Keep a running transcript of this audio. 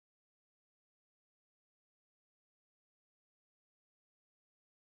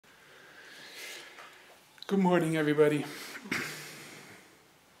Good morning, everybody.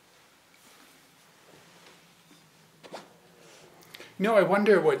 I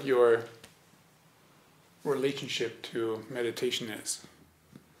wonder what your relationship to meditation is.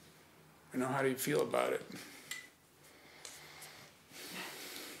 How do you feel about it?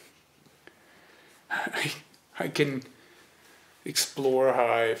 I can explore how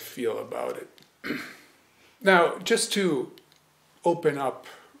I feel about it. Now, just to open up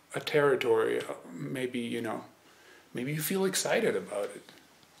a territory, maybe you feel excited about it.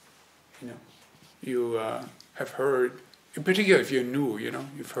 You have heard, in particular if you're new,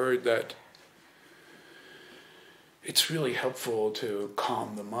 you've heard that it's really helpful to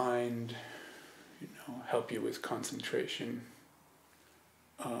calm the mind, help you with concentration,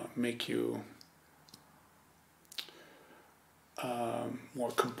 make you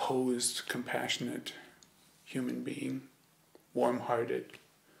more composed, compassionate human being, warm-hearted.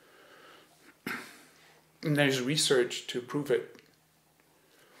 And there's research to prove it.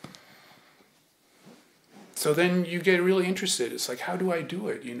 So then you get really interested. It's like, how do I do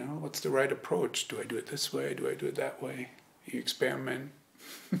it? What's the right approach? Do I do it this way? Do I do it that way? You experiment.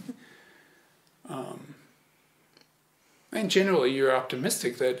 And generally you're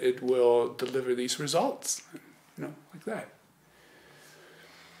optimistic that it will deliver these results, like that.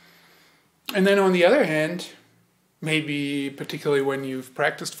 And then on the other hand, maybe particularly when you've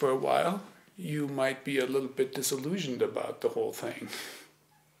practiced for a while, you might be a little bit disillusioned about the whole thing.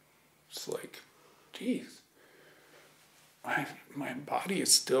 It's like, geez, my body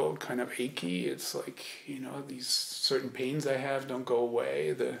is still kind of achy. It's like, these certain pains I have don't go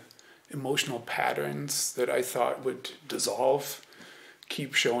away. The emotional patterns that I thought would dissolve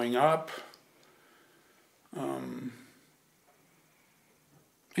keep showing up. And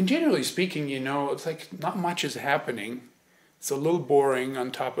generally speaking, it's like not much is happening. It's a little boring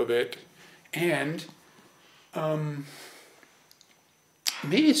on top of it. And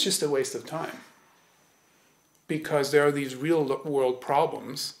maybe it's just a waste of time. Because there are these real world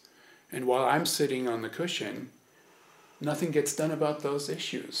problems. And while I'm sitting on the cushion, nothing gets done about those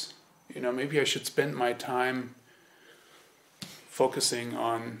issues. Maybe I should spend my time focusing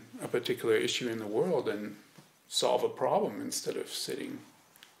on a particular issue in the world and solve a problem instead of sitting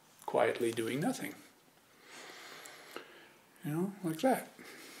quietly doing nothing. Like that.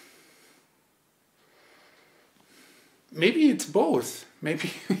 Maybe it's both.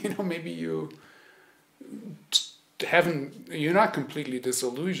 Maybe, maybe you're not completely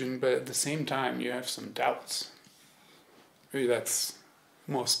disillusioned, but at the same time you have some doubts. Maybe that's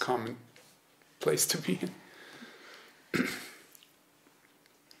the most common place to be in.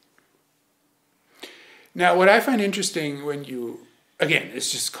 Now, what I find interesting when again,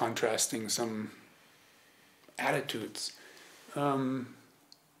 it's just contrasting some attitudes. I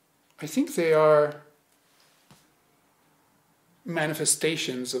think they are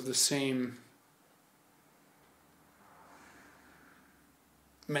manifestations of the same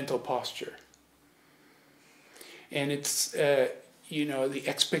mental posture. And it's, the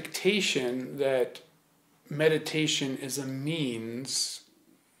expectation that meditation is a means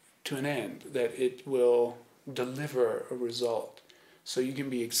to an end, that it will deliver a result. So you can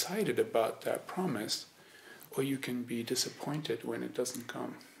be excited about that promise, or you can be disappointed when it doesn't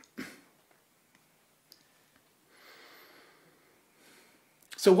come.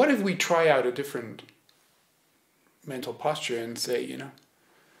 So what if we try out a different mental posture and say,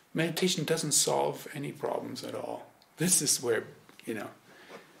 meditation doesn't solve any problems at all. This is where, you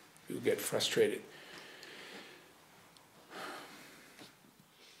get frustrated.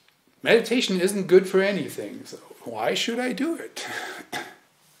 Meditation isn't good for anything, so why should I do it?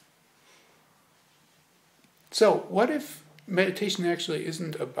 So what if meditation actually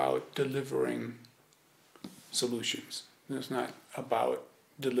isn't about delivering solutions? It's not about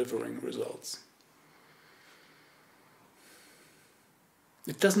delivering results.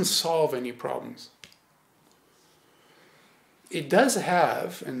 It doesn't solve any problems. It does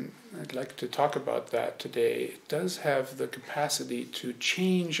have, and I'd like to talk about that today, it does have the capacity to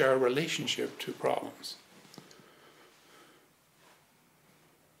change our relationship to problems.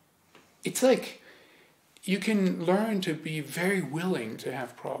 It's like you can learn to be very willing to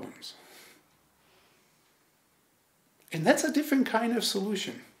have problems. And that's a different kind of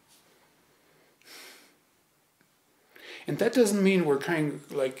solution. And that doesn't mean we're kind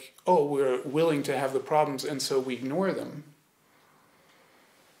of like, we're willing to have the problems and so we ignore them.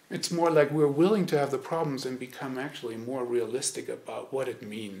 It's more like we're willing to have the problems and become actually more realistic about what it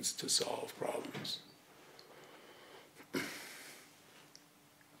means to solve problems.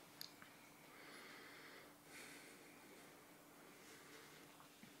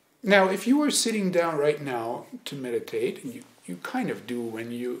 Now, if you were sitting down right now to meditate, and you kind of do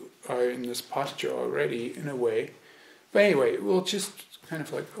when you are in this posture already, in a way. But anyway, we'll just kind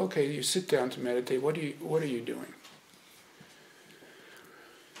of like, okay, you sit down to meditate. What are you doing?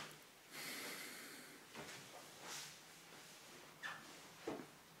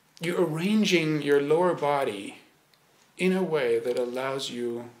 You're arranging your lower body in a way that allows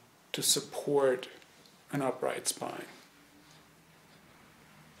you to support an upright spine.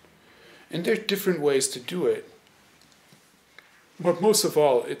 And there are different ways to do it. But most of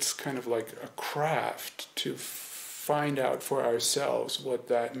all, it's kind of like a craft to find out for ourselves what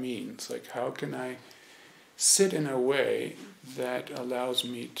that means. Like, how can I sit in a way that allows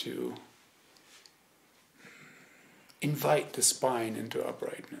me to invite the spine into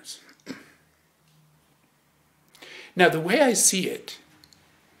uprightness? Now, the way I see it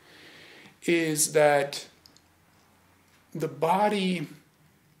is that the body,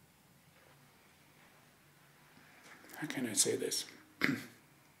 how can I say this?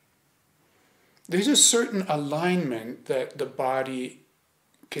 There's a certain alignment that the body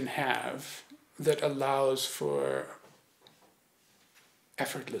can have that allows for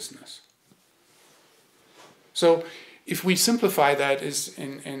effortlessness. So if we simplify that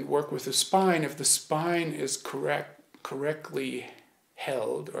and work with the spine, if the spine is correctly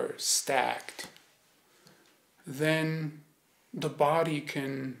held or stacked, then the body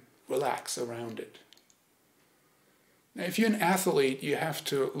can relax around it. Now, if you're an athlete, you have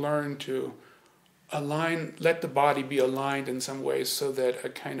to learn to align, let the body be aligned in some ways so that a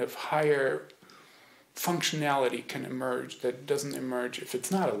kind of higher functionality can emerge that doesn't emerge if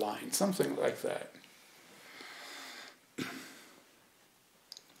it's not aligned, something like that.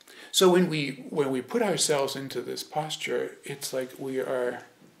 So when we put ourselves into this posture, it's like we are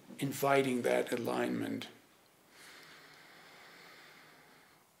inviting that alignment.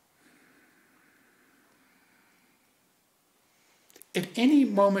 At any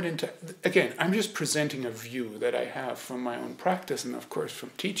moment in time, again, I'm just presenting a view that I have from my own practice and of course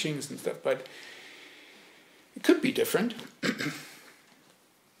from teachings and stuff, but it could be different.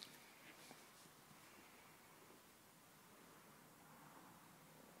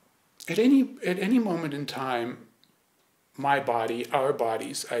 At any moment in time, my body, our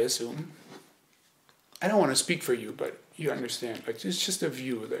bodies, I assume, I don't want to speak for you, but you understand, like it's just a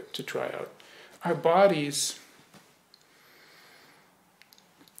view that to try out. Our bodies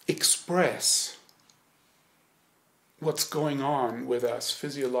express what's going on with us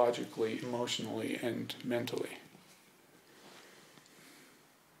physiologically, emotionally, and mentally.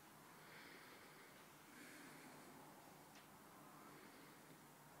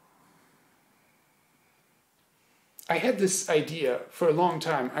 I had this idea for a long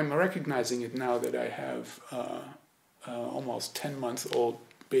time. I'm recognizing it now that I have almost 10-month-old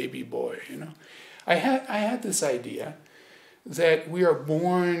baby boy. You know, I had this idea that we are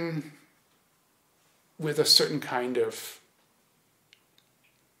born with a certain kind of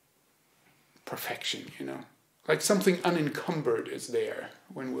perfection. You know, like something unencumbered is there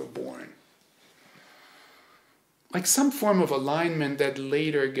when we're born. Like some form of alignment that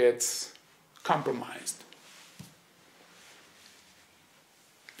later gets compromised.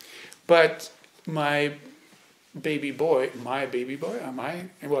 But my baby boy,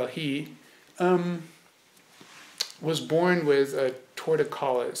 he was born with a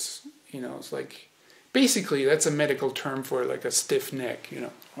torticollis. You know, it's like, basically that's a medical term for like a stiff neck, you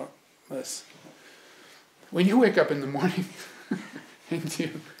know. Or less. When you wake up in the morning and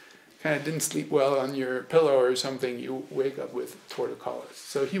you kind of didn't sleep well on your pillow or something, you wake up with torticollis.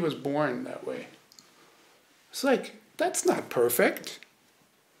 So he was born that way. It's like, that's not perfect.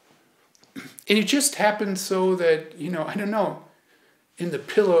 And it just happened so that, you know, I don't know, in the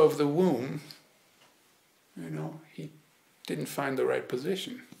pillow of the womb, you know, he didn't find the right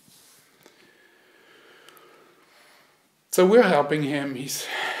position. So we're helping him. He's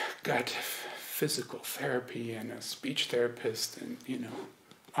got physical therapy and a speech therapist and, you know,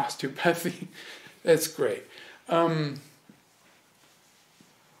 osteopathy. That's great. So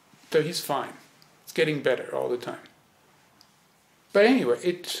he's fine. It's getting better all the time. But anyway,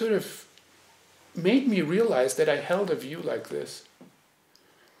 it sort of made me realize that I held a view like this.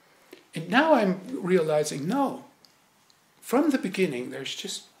 And now I'm realizing, no, from the beginning, there's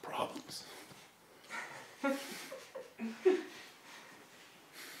just problems.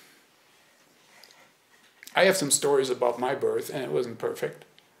 I have some stories about my birth, and it wasn't perfect.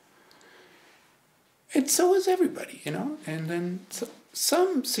 And so is everybody, you know? And then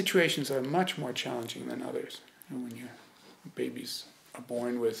some situations are much more challenging than others. You know, when your babies are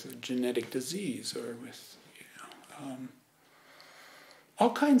born with a genetic disease or with, you know,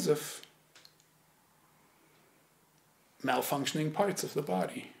 all kinds of malfunctioning parts of the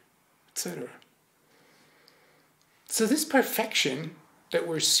body, etc. So this perfection that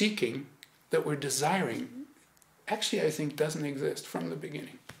we're seeking, that we're desiring, actually I think doesn't exist from the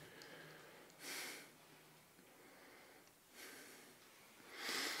beginning.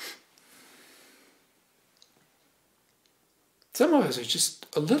 Some of us are just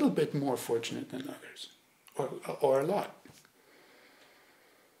a little bit more fortunate than others, or a lot.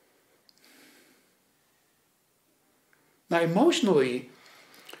 Now emotionally,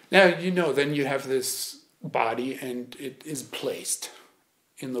 then you have this body and it is placed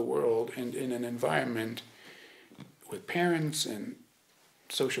in the world and in an environment with parents and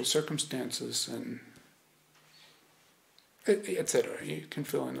social circumstances and etc. You can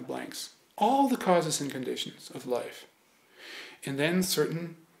fill in the blanks. All the causes and conditions of life. And then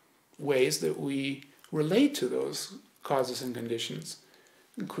certain ways that we relate to those causes and conditions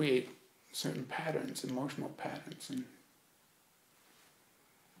and create certain patterns, emotional patterns, and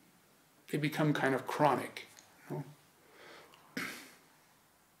they become kind of chronic.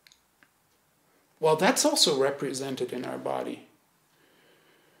 Well, that's also represented in our body.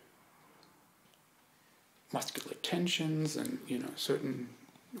 Muscular tensions and, certain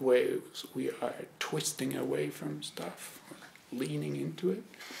ways we are twisting away from stuff, or leaning into it.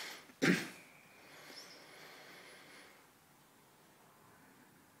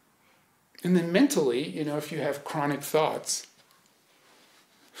 And then mentally, if you have chronic thoughts,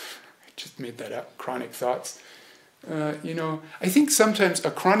 I just made that up, chronic thoughts. I think sometimes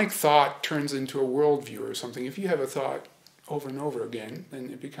a chronic thought turns into a worldview or something. If you have a thought over and over again, then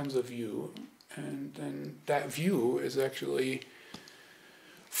it becomes a view, and then that view is actually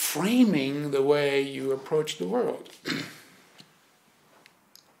framing the way you approach the world.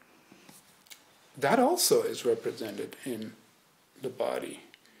 That also is represented in the body,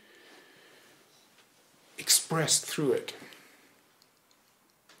 expressed through it.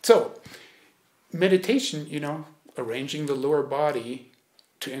 So, meditation, arranging the lower body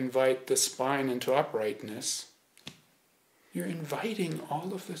to invite the spine into uprightness, you're inviting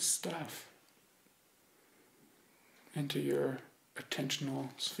all of this stuff into your attentional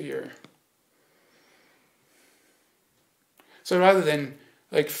sphere. So rather than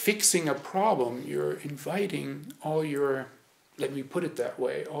fixing a problem, you're inviting all your, let me put it that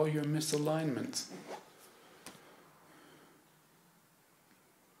way, all your misalignments.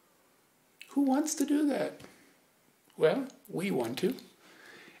 Who wants to do that? Well, we want to.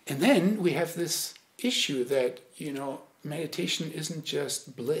 And then we have this issue that, meditation isn't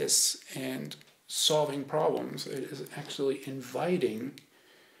just bliss and solving problems. It is actually inviting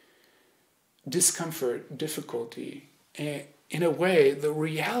discomfort, difficulty, and in a way, the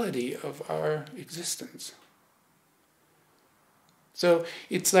reality of our existence. So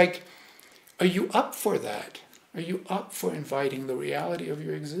it's like, are you up for that? Are you up for inviting the reality of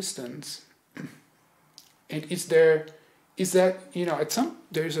your existence? And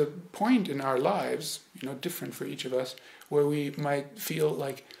there's a point in our lives, different for each of us, where we might feel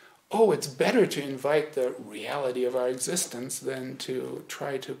like, oh, it's better to invite the reality of our existence than to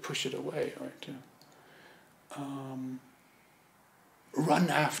try to push it away or to run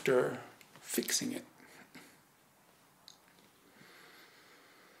after fixing it.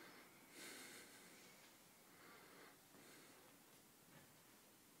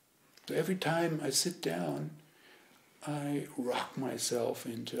 So every time I sit down, I rock myself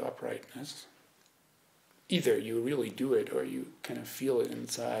into uprightness. Either you really do it or you kind of feel it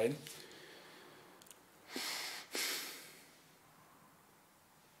inside.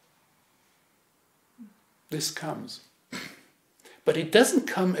 This comes. But it doesn't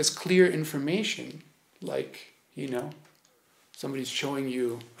come as clear information, like, somebody's showing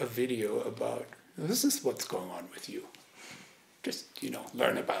you a video about, this is what's going on with you. Just,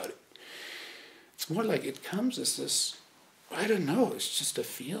 learn about it. It's more like it comes as this, I don't know, it's just a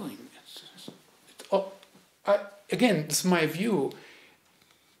feeling. Again, this is my view.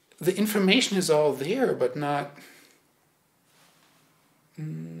 The information is all there, but not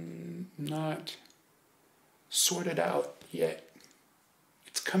sorted out yet.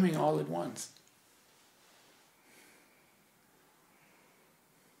 It's coming all at once.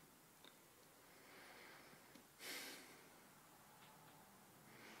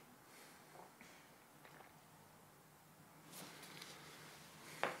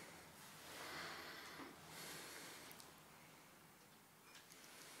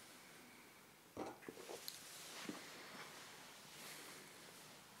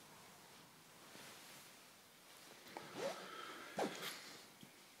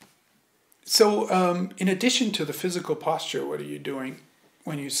 So, in addition to the physical posture, what are you doing?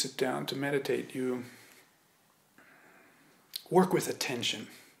 when you sit down to meditate, you work with attention.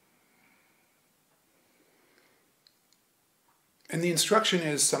 And the instruction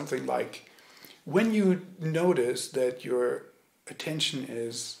is something like, when you notice that your attention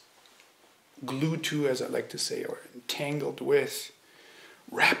is glued to, as I like to say, or entangled with,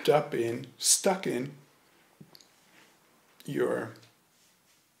 wrapped up in, stuck in your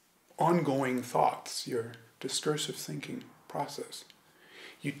ongoing thoughts, your discursive thinking process,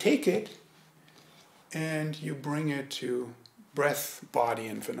 you take it and you bring it to breath, body,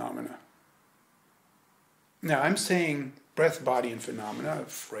 and phenomena. Now, I'm saying breath, body, and phenomena, a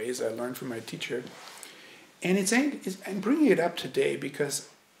phrase I learned from my teacher, and I'm bringing it up today because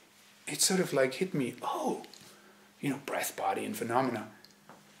it sort of like hit me, breath, body, and phenomena.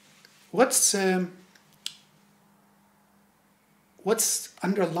 What's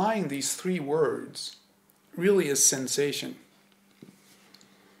underlying these three words really is sensation.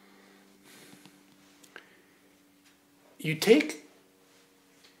 You take,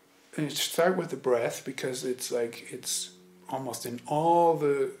 and you start with the breath, because it's almost in all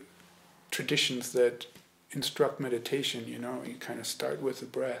the traditions that instruct meditation, you kind of start with the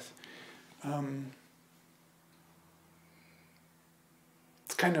breath.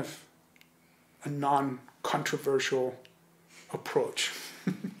 It's kind of a non-controversial approach.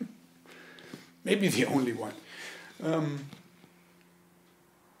 Maybe the only one.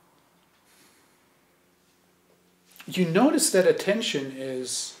 You notice that attention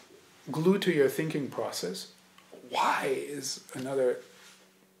is glued to your thinking process. Why is another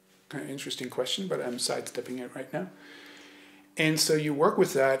kind of interesting question, but I'm sidestepping it right now. And so you work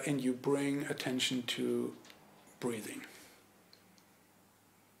with that and you bring attention to breathing.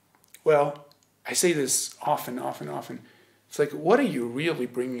 Well, I say this often. It's like, what are you really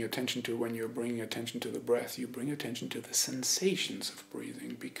bringing attention to when you're bringing attention to the breath? You bring attention to the sensations of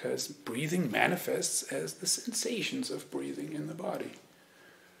breathing, because breathing manifests as the sensations of breathing in the body.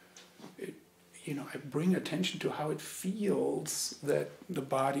 I bring attention to how it feels that the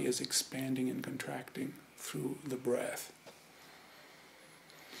body is expanding and contracting through the breath.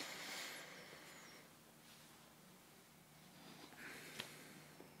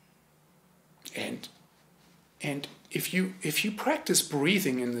 And if you practice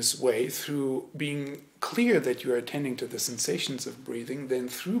breathing in this way, through being clear that you are attending to the sensations of breathing, then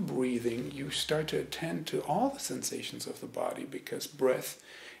through breathing you start to attend to all the sensations of the body, because breath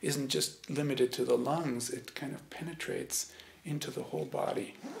isn't just limited to the lungs, it kind of penetrates into the whole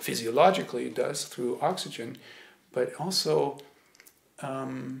body. Physiologically it does through oxygen, but also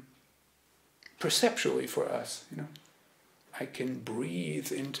perceptually for us. I can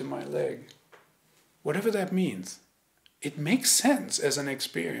breathe into my leg. Whatever that means, it makes sense as an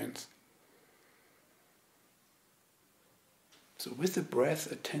experience. So with the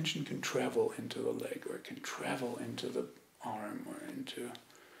breath, attention can travel into the leg, or it can travel into the arm, or into,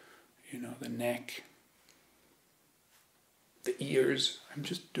 the neck, the ears. I'm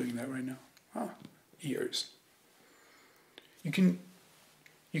just doing that right now. Ears. You can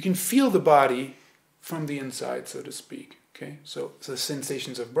feel the body from the inside, so to speak. Okay, so the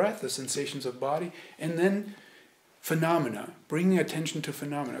sensations of breath, the sensations of body, and then phenomena, bringing attention to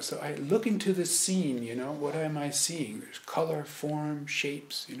phenomena. So I look into the scene, what am I seeing? There's color, form,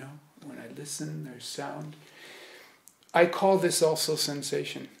 shapes, when I listen, there's sound. I call this also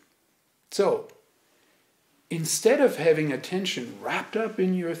sensation. So instead of having attention wrapped up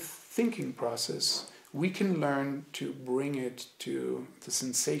in your thinking process, we can learn to bring it to the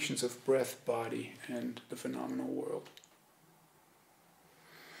sensations of breath, body, and the phenomenal world.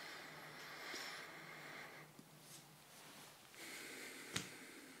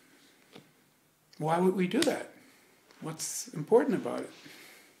 Why would we do that? What's important about it?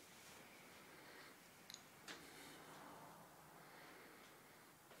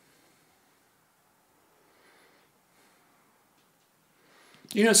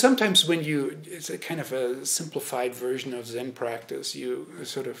 Sometimes when it's a kind of a simplified version of Zen practice, you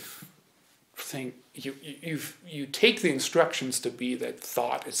sort of think, you take the instructions to be that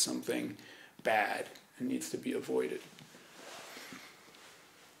thought is something bad and needs to be avoided.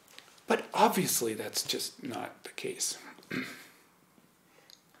 But obviously that's just not the case.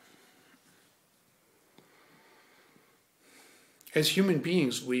 As human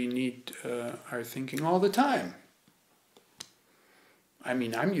beings, we need our thinking all the time.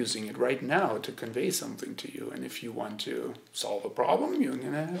 I'm using it right now to convey something to you, and if you want to solve a problem, you're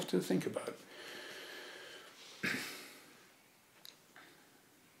going to have to think about it.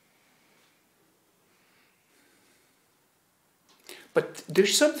 But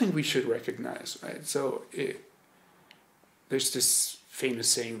there's something we should recognize, right? So there's this famous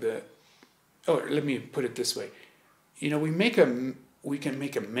saying that, or let me put it this way. We can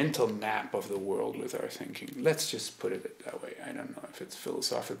make a mental map of the world with our thinking. Let's just put it that way. I don't know if it's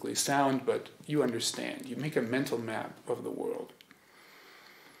philosophically sound, but you understand. You make a mental map of the world.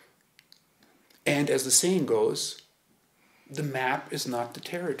 And as the saying goes, the map is not the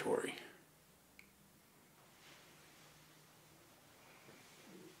territory.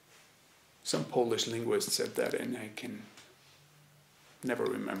 Some Polish linguist said that, and I can never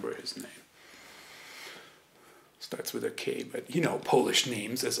remember his name. Starts with a K, but Polish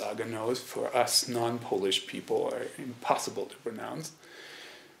names, as Aga knows, for us non-Polish people are impossible to pronounce.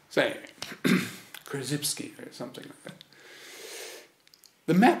 So anyway, Krzyzewski or something like that.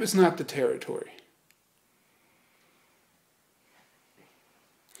 The map is not the territory.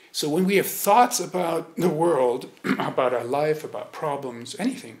 So when we have thoughts about the world, about our life, about problems,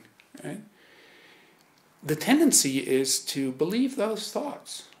 anything, right? The tendency is to believe those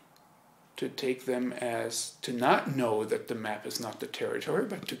thoughts, to take them as, to not know that the map is not the territory,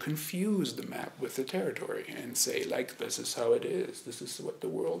 but to confuse the map with the territory and say, like, this is how it is, this is what the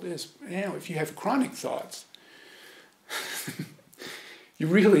world is. If you have chronic thoughts, you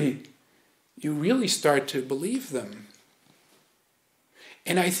really start to believe them.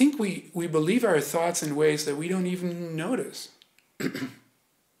 And I think we believe our thoughts in ways that we don't even notice.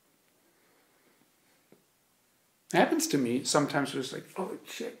 It happens to me sometimes. It's like, oh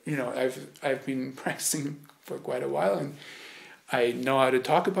shit, I've been practicing for quite a while, and I know how to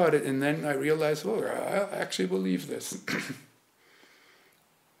talk about it, and then I realize, oh, I actually believe this. Okay,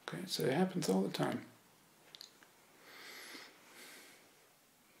 so it happens all the time.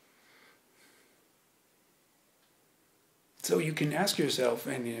 So you can ask yourself,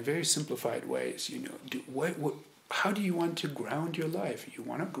 and in very simplified ways, how do you want to ground your life? You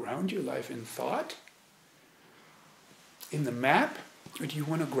want to ground your life in thought? In the map, or do you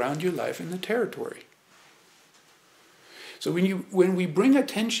want to ground your life in the territory? So when we bring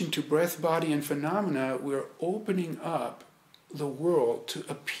attention to breath, body, and phenomena, we're opening up the world to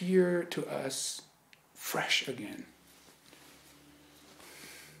appear to us fresh again.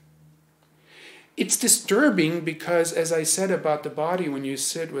 It's disturbing because, as I said about the body, when you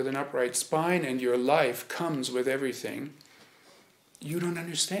sit with an upright spine and your life comes with everything, you don't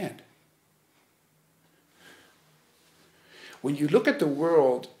understand. When you look at the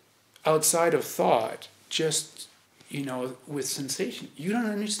world outside of thought, just, with sensation, you don't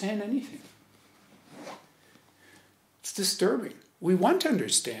understand anything. It's disturbing. We want to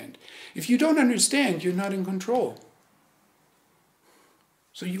understand. If you don't understand, you're not in control.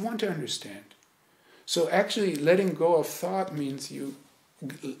 So you want to understand. So actually letting go of thought means you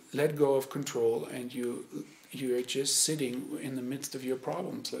let go of control, and you're just sitting in the midst of your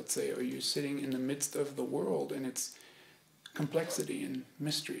problems, let's say, or you're sitting in the midst of the world and its complexity and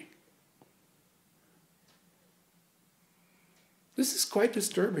mystery. This is quite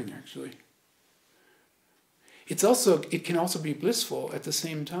disturbing, actually. It can also be blissful at the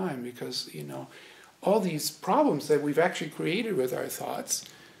same time, because, all these problems that we've actually created with our thoughts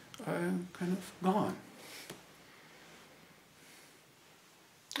are kind of gone.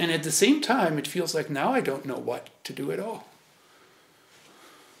 And at the same time, it feels like now I don't know what to do at all.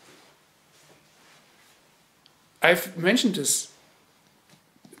 I've mentioned this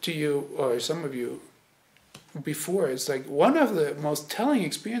to you, or some of you, before. It's like one of the most telling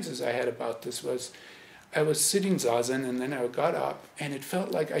experiences I had about this was I was sitting Zazen, and then I got up, and it felt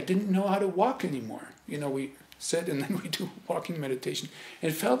like I didn't know how to walk anymore. We sit and then we do walking meditation.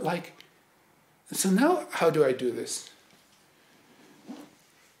 And it felt like, so now how do I do this?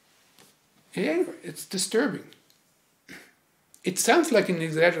 Anyway, it's disturbing. It sounds like an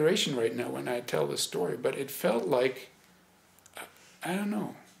exaggeration right now when I tell this story, but it felt like, I don't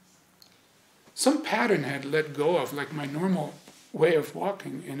know, some pattern had let go of, like my normal way of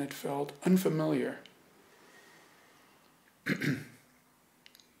walking, and it felt unfamiliar.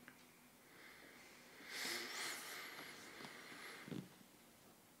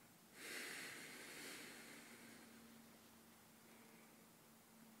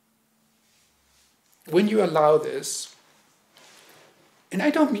 When you allow this, and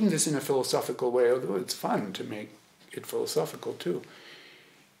I don't mean this in a philosophical way, although it's fun to make it philosophical too.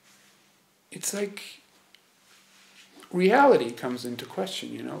 It's like reality comes into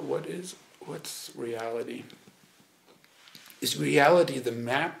question, what's reality? Is reality the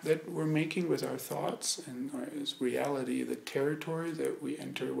map that we're making with our thoughts? Or is reality the territory that we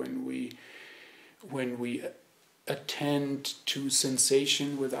enter when we attend to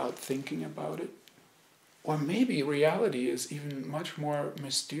sensation without thinking about it? Or maybe reality is even much more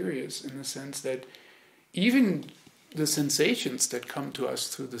mysterious, in the sense that even the sensations that come to us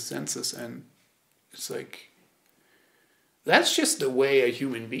through the senses, and it's like, that's just the way a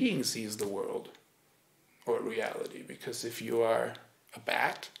human being sees the world or reality. Because if you are a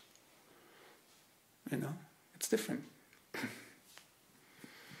bat, it's different.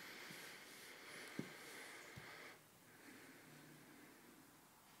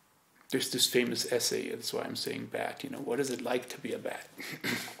 There's this famous essay, that's why I'm saying bat, what is it like to be a bat?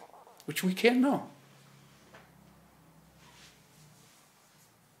 Which we can't know.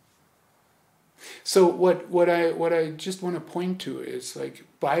 So what I just want to point to is, like,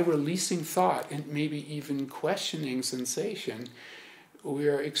 by releasing thought and maybe even questioning sensation, we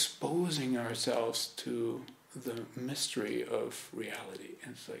are exposing ourselves to the mystery of reality.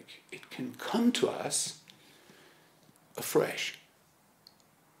 And it's like, it can come to us afresh.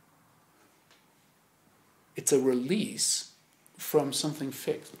 It's a release from something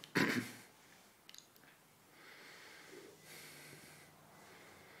fixed.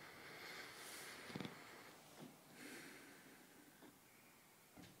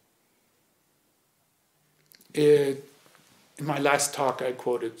 In my last talk, I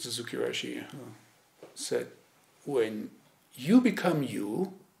quoted Suzuki Roshi, who said, when you become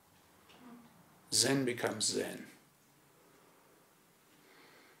you, Zen becomes Zen.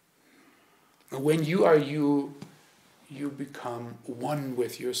 When you are you, you become one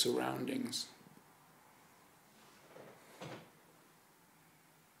with your surroundings.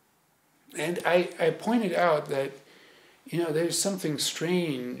 And I pointed out that, there's something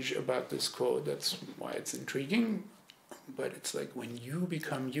strange about this quote. That's why it's intriguing. But it's like, when you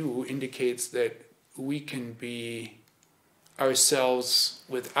become you indicates that we can be ourselves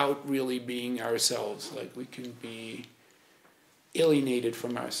without really being ourselves. Like, we can be alienated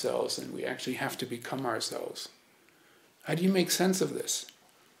from ourselves, and we actually have to become ourselves. How do you make sense of this?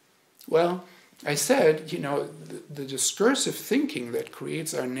 Well, I said, the discursive thinking that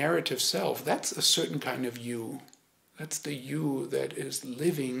creates our narrative self, that's a certain kind of you. That's the you that is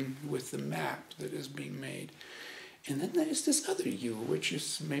living with the map that is being made. And then there's this other you, which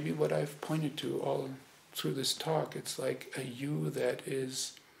is maybe what I've pointed to all through this talk. It's like a you that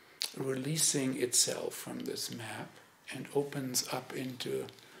is releasing itself from this map and opens up into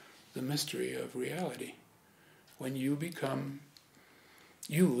the mystery of reality. When you become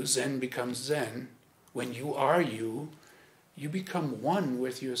you, Zen becomes Zen. When you are you, you become one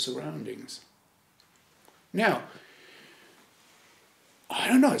with your surroundings. Now, I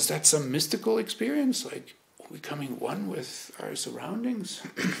don't know, is that some mystical experience? Like, becoming one with our surroundings?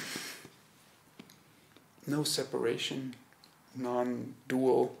 No separation,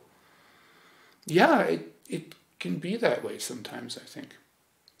 non-dual. Yeah, it can be that way sometimes, I think.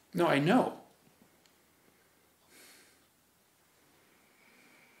 No, I know.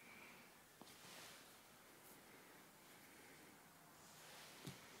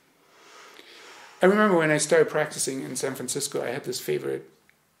 I remember when I started practicing in San Francisco, I had this favorite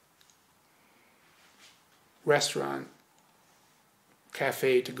restaurant,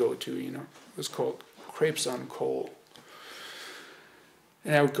 cafe to go to, It was called Crepes on Coal.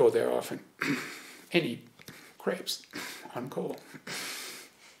 And I would go there often and eat crepes on coal.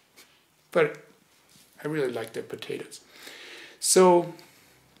 But I really liked their potatoes. So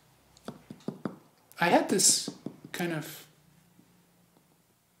I had this kind of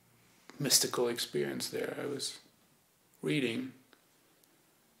mystical experience there. I was reading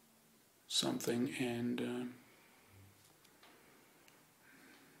something, and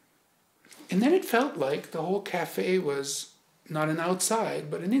then it felt like the whole cafe was not an outside,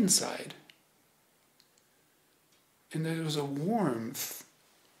 but an inside. And there was a warmth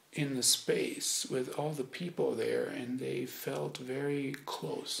in the space with all the people there, and they felt very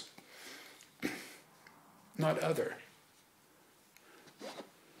close. Not other.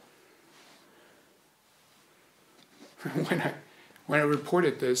 When I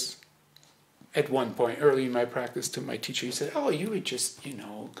reported this at one point early in my practice to my teacher, he said, "Oh, you were just,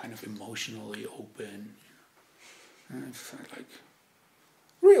 kind of emotionally open." And I felt like,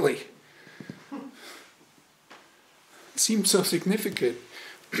 really? It seemed so significant.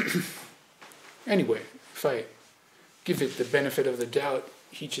 Anyway, if I give it the benefit of the doubt,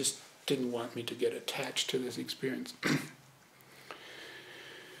 he just didn't want me to get attached to this experience.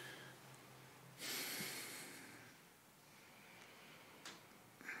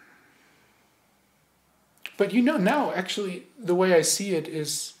 But now actually the way I see it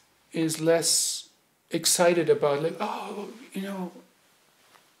is less excited about like,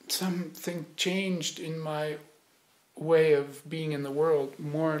 something changed in my way of being in the world.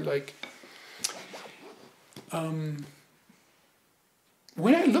 More like when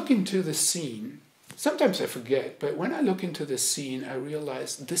I look into the scene, sometimes I forget, but when I look into this scene, I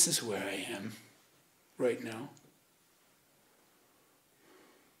realize this is where I am right now.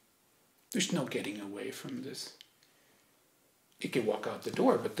 There's no getting away from this. You can walk out the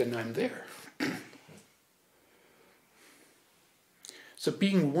door, but then I'm there. So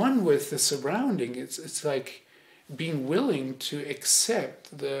being one with the surrounding, it's like being willing to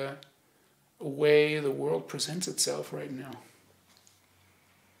accept the way the world presents itself right now.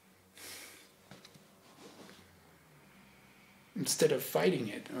 Instead of fighting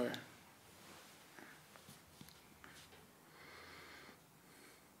it, or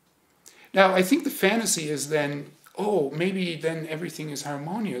now I think the fantasy is then, oh, maybe then everything is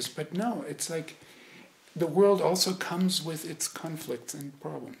harmonious, but no, it's like the world also comes with its conflicts and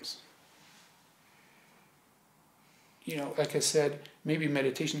problems. You know, like I said, maybe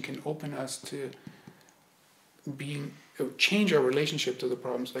meditation can open us to being, or change our relationship to the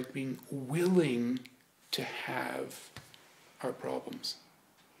problems, like being willing to have our problems.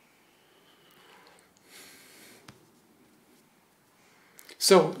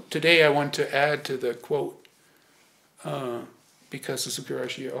 So today I want to add to the quote, because Suzuki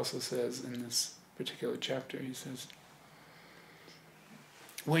Roshi also says in this particular chapter, he says,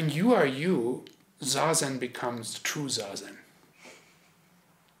 when you are you, Zazen becomes true Zazen.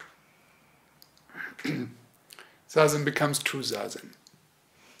 Zazen becomes true Zazen.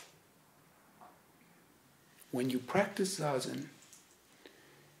 When you practice Zazen,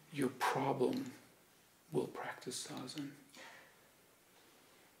 your problem will practice Zazen.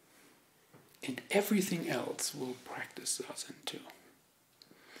 And everything else will practice Zazen too.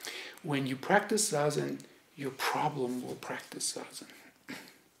 When you practice Zazen, your problem will practice Zazen.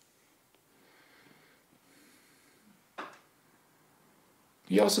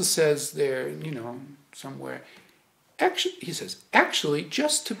 He also says there, you know, somewhere, actually, he says, actually,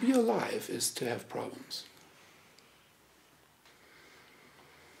 just to be alive is to have problems.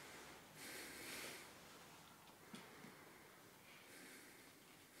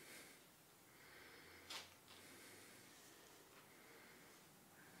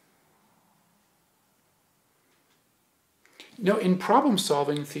 No, in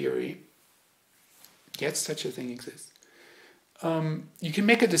problem-solving theory, yet such a thing exists, you can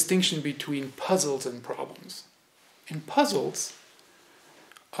make a distinction between puzzles and problems. And puzzles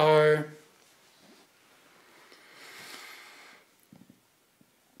are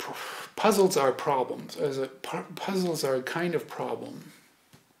problems. Puzzles are a kind of problem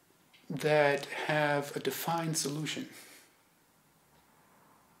that have a defined solution.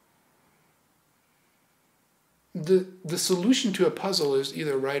 The solution to a puzzle is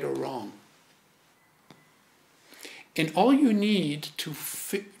either right or wrong. And all you need to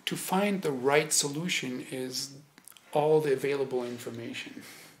find the right solution is all the available information.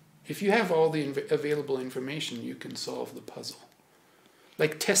 If you have all the available information, you can solve the puzzle.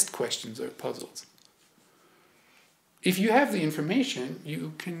 Like test questions are puzzles. If you have the information,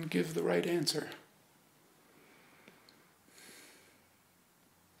 you can give the right answer.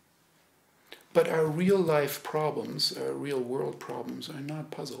 But our real life problems, our real world problems, are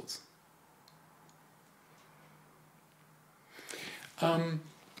not puzzles.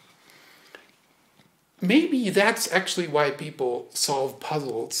 Maybe that's actually why people solve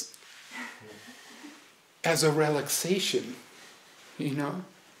puzzles as a relaxation, you know?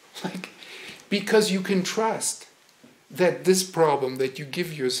 Like, because you can trust that this problem that you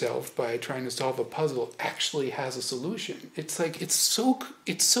give yourself by trying to solve a puzzle actually has a solution. It's like, it's so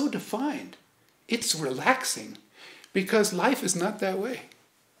defined. It's relaxing, because life is not that way.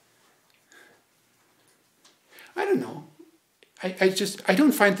 I don't know. I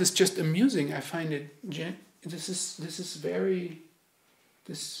don't find this just amusing. I find it,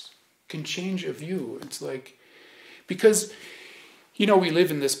 this can change a view. It's like, because, you know, we live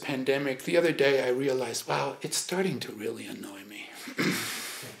in this pandemic. The other day I realized, wow, it's starting to really annoy me.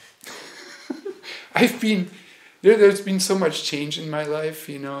 There's been so much change in my life,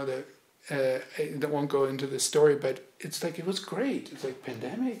 you know, that I won't go into this story, but it's like, it was great. It's like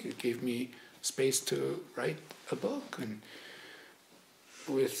pandemic, it gave me space to write a book, and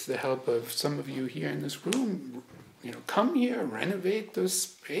with the help of some of you here in this room, you know, come here, renovate the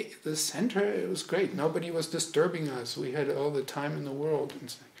center. It was great. Nobody was disturbing us. We had all the time in the world.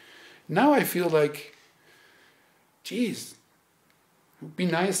 And now I feel like, geez, it would be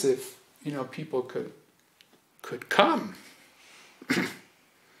nice if, you know, people could come.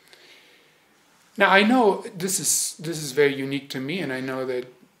 Now I know this is very unique to me, and I know that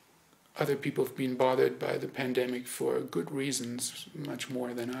other people have been bothered by the pandemic for good reasons, much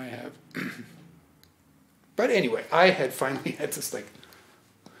more than I have. But anyway, I had finally had this like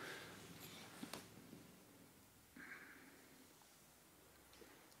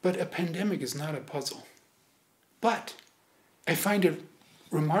But a pandemic is not a puzzle. But I find it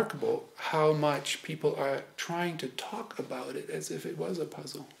remarkable how much people are trying to talk about it as if it was a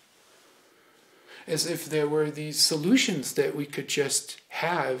puzzle. As if there were these solutions that we could just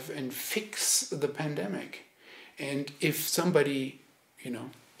have and fix the pandemic. And if somebody,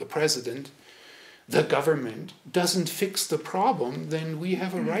 the president, the government, doesn't fix the problem, then we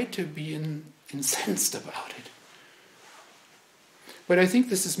have a right to be incensed about it. But I think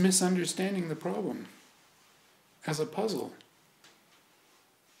this is misunderstanding the problem as a puzzle.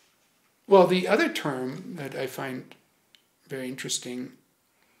 Well, the other term that I find very interesting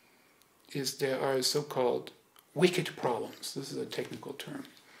is there are so-called wicked problems. This is a technical term.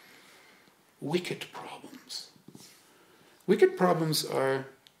 Wicked problems. Wicked problems are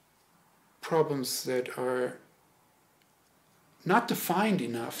problems that are not defined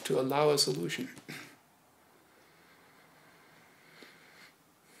enough to allow a solution.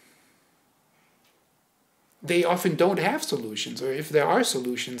 They often don't have solutions, or if there are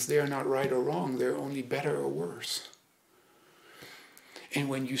solutions, they are not right or wrong, they're only better or worse. And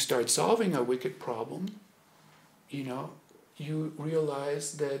when you start solving a wicked problem, you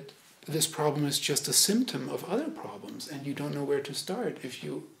realize that this problem is just a symptom of other problems, and you don't know where to start. If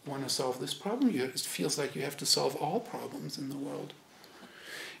you want to solve this problem, it feels like you have to solve all problems in the world.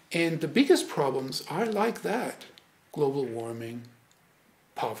 And the biggest problems are like that. Global warming,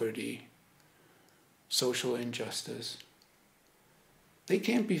 poverty, social injustice. They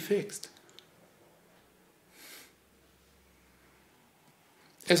can't be fixed.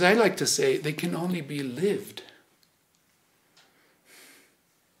 As I like to say, they can only be lived.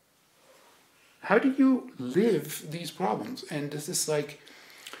 How do you live these problems? And this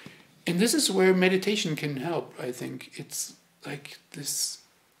is where meditation can help, I think. It's like this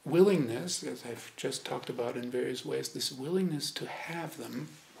willingness, as I've just talked about in various ways, this willingness to have them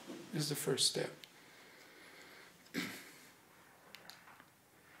is the first step.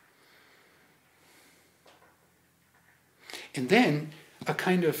 And then a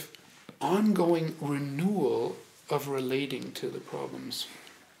kind of ongoing renewal of relating to the problems.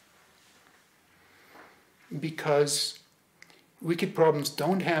 Because wicked problems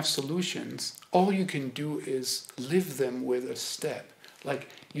don't have solutions. All you can do is live them with a step. Like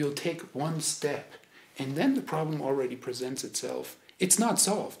you'll take one step, and then the problem already presents itself. It's not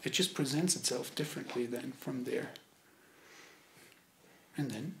solved. It just presents itself differently then from there.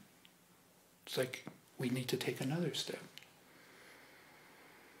 And then it's like we need to take another step.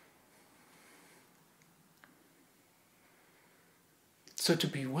 So to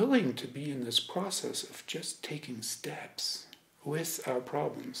be willing to be in this process of just taking steps with our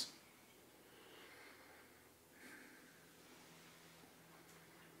problems.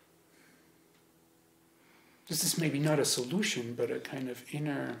 This is maybe not a solution, but a kind of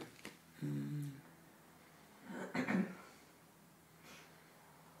inner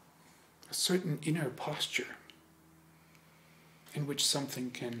a certain inner posture in which something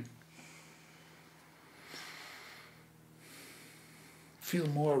can feel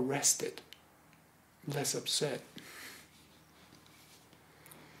more rested, less upset.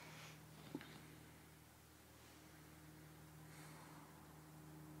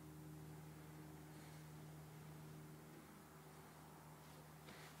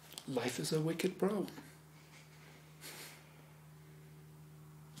 Life is a wicked problem.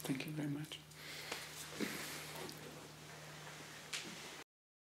 Thank you very much.